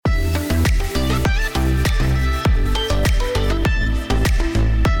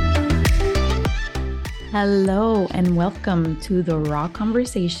Hello and welcome to the Raw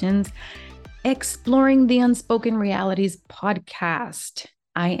Conversations Exploring the Unspoken Realities podcast.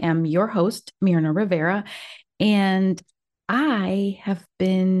 I am your host, Myrna Rivera, and I have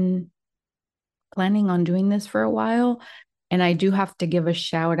been planning on doing this for a while. And I do have to give a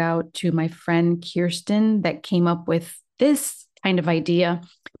shout out to my friend Kirsten that came up with this kind of idea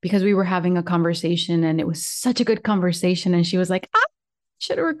because we were having a conversation and it was such a good conversation. And she was like, I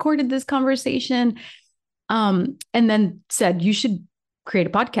should have recorded this conversation. And then said, you should create a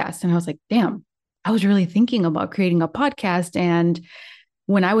podcast. And I was like, damn, I was really thinking about creating a podcast. And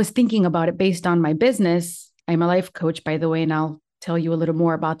when I was thinking about it based on my business, I'm a life coach, by the way, and I'll tell you a little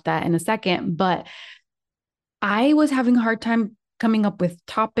more about that in a second. But I was having a hard time coming up with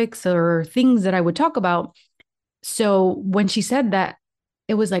topics or things that I would talk about. So when she said that,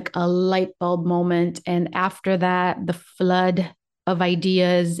 it was like a light bulb moment. And after that, the flood of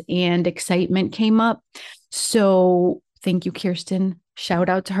ideas and excitement came up. So thank you, Kirsten. Shout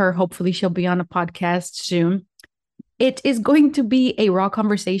out to her. Hopefully she'll be on a podcast soon. It is going to be a Raw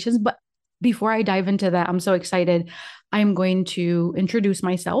Conversations, but before I dive into that, I'm so excited. I'm going to introduce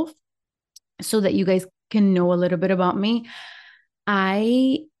myself so that you guys can know a little bit about me.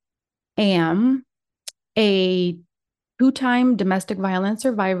 I am a two-time domestic violence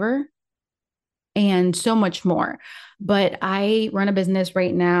survivor and so much more. But I run a business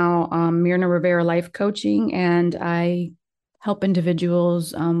right now, Myrna Rivera Life Coaching, and I help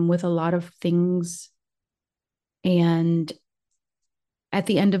individuals with a lot of things. And at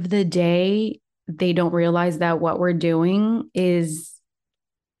the end of the day, they don't realize that what we're doing is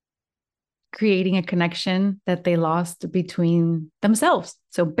creating a connection that they lost between themselves.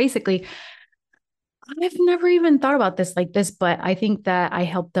 So basically, I've never even thought about this like this, but I think that I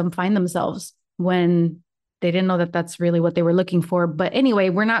helped them find themselves when they didn't know that that's really what they were looking for. But anyway,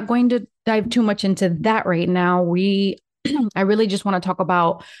 we're not going to dive too much into that right now. I really just want to talk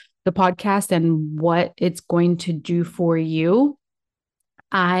about the podcast and what it's going to do for you.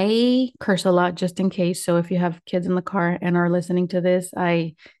 I curse a lot just in case. So if you have kids in the car and are listening to this,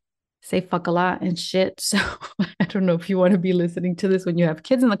 I say fuck a lot and shit. So I don't know if you want to be listening to this when you have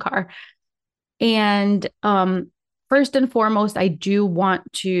kids in the car. And first and foremost, I do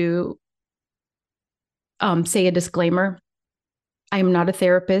want to say a disclaimer. I am not a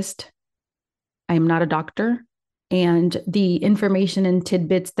therapist. I am not a doctor. And the information and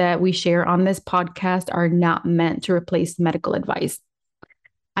tidbits that we share on this podcast are not meant to replace medical advice.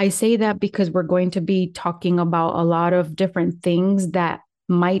 I say that because we're going to be talking about a lot of different things that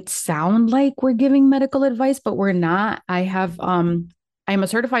might sound like we're giving medical advice, but we're not. I'm a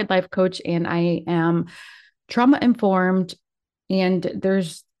certified life coach and I am trauma informed. And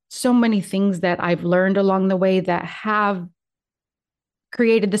there's so many things that I've learned along the way that have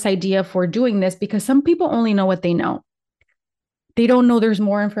created this idea for doing this because some people only know what they know. They don't know there's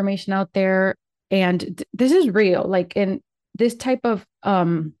more information out there. And this is real. Like in this type of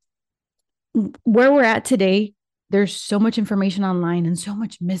where we're at today, there's so much information online and so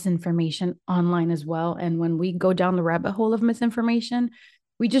much misinformation online as well. And when we go down the rabbit hole of misinformation,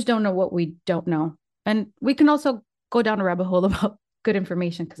 we just don't know what we don't know. And we can also go down a rabbit hole about good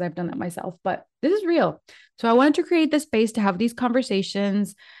information because I've done that myself, but this is real. So I wanted to create this space to have these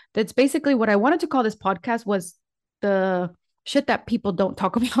conversations. That's basically what I wanted to call this podcast was the shit that people don't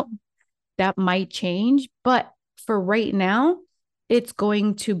talk about that might change. But for right now, it's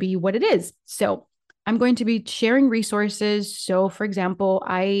going to be what it is. So I'm going to be sharing resources. So for example,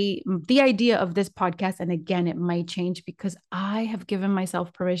 the idea of this podcast, and again, it might change because I have given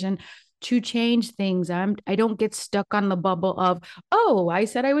myself permission to change things. I don't get stuck on the bubble of, oh, I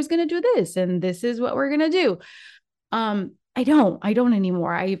said I was going to do this and this is what we're going to do. I don't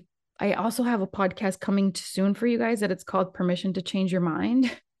anymore. I also have a podcast coming soon for you guys that it's called Permission to Change Your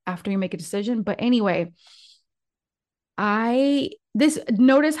Mind after you make a decision. But anyway,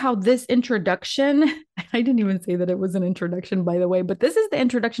 notice how this introduction, I didn't even say that it was an introduction, by the way, but this is the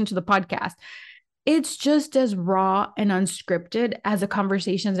introduction to the podcast. It's just as raw and unscripted as the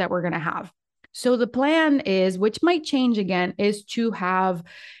conversations that we're going to have. So the plan is, which might change again, is to have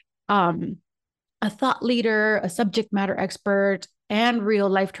a thought leader, a subject matter expert, and real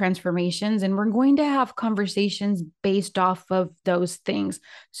life transformations. And we're going to have conversations based off of those things.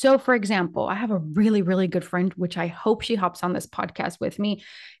 So, for example, I have a really, really good friend, which I hope she hops on this podcast with me.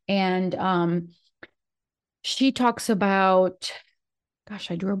 And she talks about,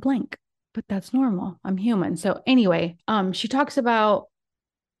 gosh, I drew a blank, but that's normal. I'm human. So anyway, she talks about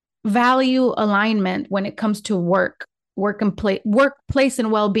value alignment when it comes to workplace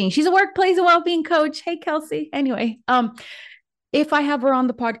and well-being. She's a workplace and well-being coach. Hey, Kelsey. Anyway, if I have her on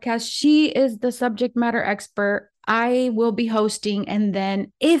the podcast, she is the subject matter expert. I will be hosting. And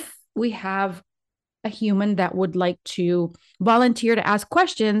then if we have a human that would like to volunteer to ask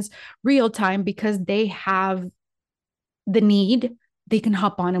questions real time because they have the need, they can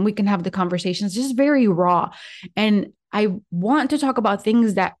hop on and we can have the conversations just very raw. And I want to talk about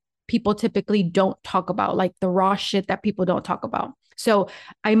things that people typically don't talk about, like the raw shit that people don't talk about. So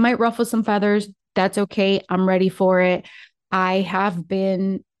I might ruffle some feathers. That's okay. I'm ready for it. I have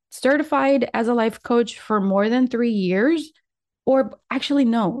been certified as a life coach for more than 3 years, or actually,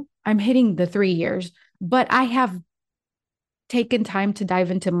 no, I'm hitting the 3 years, but I have taken time to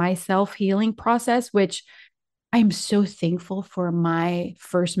dive into my self healing process, which I'm so thankful for my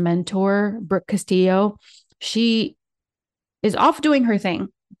first mentor, Brooke Castillo. She is off doing her thing.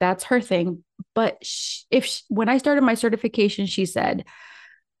 That's her thing. But when I started my certification, she said,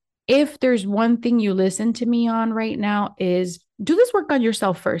 if there's one thing you listen to me on right now is do this work on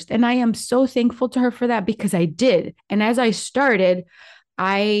yourself first. And I am so thankful to her for that because I did. And as I started,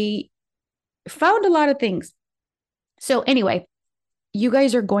 I found a lot of things. So anyway, you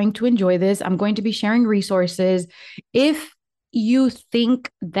guys are going to enjoy this. I'm going to be sharing resources. If you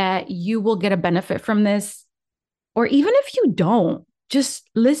think that you will get a benefit from this, or even if you don't, just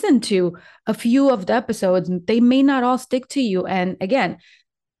listen to a few of the episodes. They may not all stick to you. And again,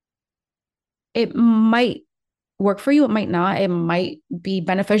 it might work for you. It might not. It might be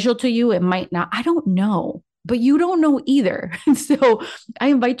beneficial to you. It might not. I don't know, but you don't know either. So I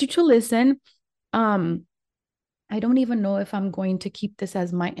invite you to listen. I don't even know if I'm going to keep this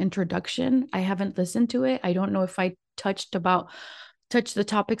as my introduction. I haven't listened to it. I don't know if I touched the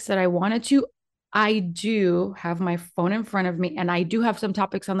topics that I wanted to. I do have my phone in front of me and I do have some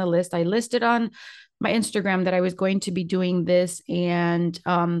topics on the list. I listed on my Instagram that I was going to be doing this and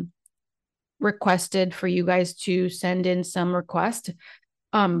requested for you guys to send in some requests.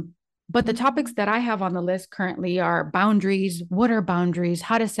 But the topics that I have on the list currently are boundaries. What are boundaries?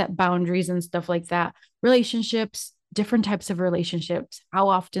 How to set boundaries and stuff like that. Relationships, different types of relationships. How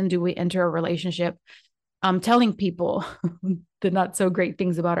often do we enter a relationship? Telling people the not so great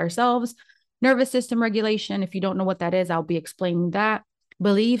things about ourselves. Nervous system regulation. If you don't know what that is, I'll be explaining that.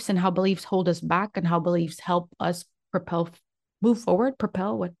 Beliefs and how beliefs hold us back and how beliefs help us move forward.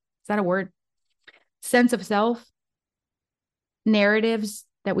 Propel, what is that a word? Sense of self, narratives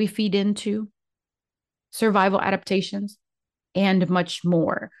that we feed into, survival adaptations, and much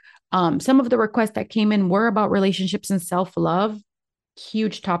more. Some of the requests that came in were about relationships and self-love.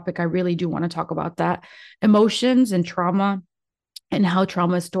 Huge topic. I really do want to talk about that. Emotions and trauma and how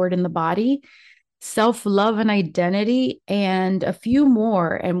trauma is stored in the body, self-love and identity, and a few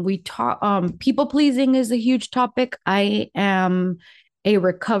more. And we talk, people pleasing is a huge topic. I am a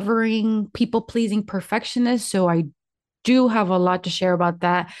recovering people pleasing perfectionist. So I do have a lot to share about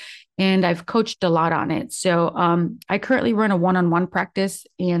that. And I've coached a lot on it. So I currently run a one-on-one practice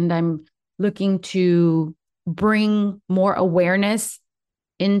and I'm looking to bring more awareness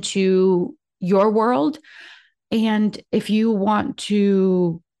into your world. And if you want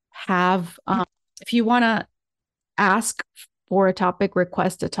to if you want to ask for a topic,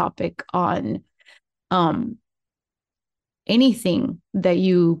 request a topic on anything that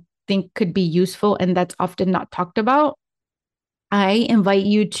you think could be useful and that's often not talked about, I invite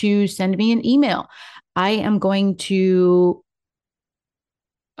you to send me an email. I am going to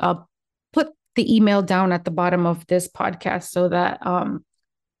put the email down at the bottom of this podcast so that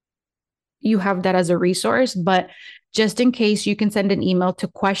you have that as a resource. But just in case, you can send an email to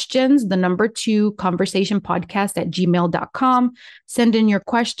questions, the number 2 conversationpodcast@gmail.com. Send in your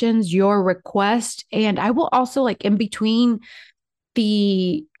questions, your request. And I will also, like, in between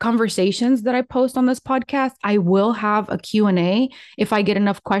the conversations that I post on this podcast, I will have a Q&A if I get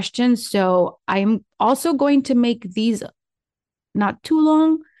enough questions. So I'm also going to make these not too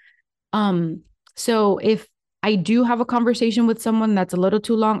long. So if I do have a conversation with someone that's a little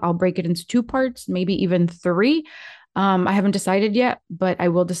too long, I'll break it into 2 parts, maybe even 3. I haven't decided yet, but I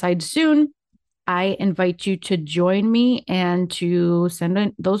will decide soon. I invite you to join me and to send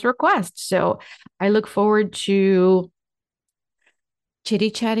in those requests. So I look forward to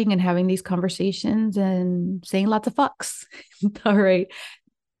chitty chatting and having these conversations and saying lots of fucks. All right.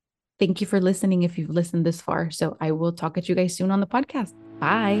 Thank you for listening if you've listened this far. So I will talk at you guys soon on the podcast.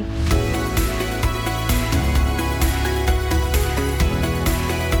 Bye.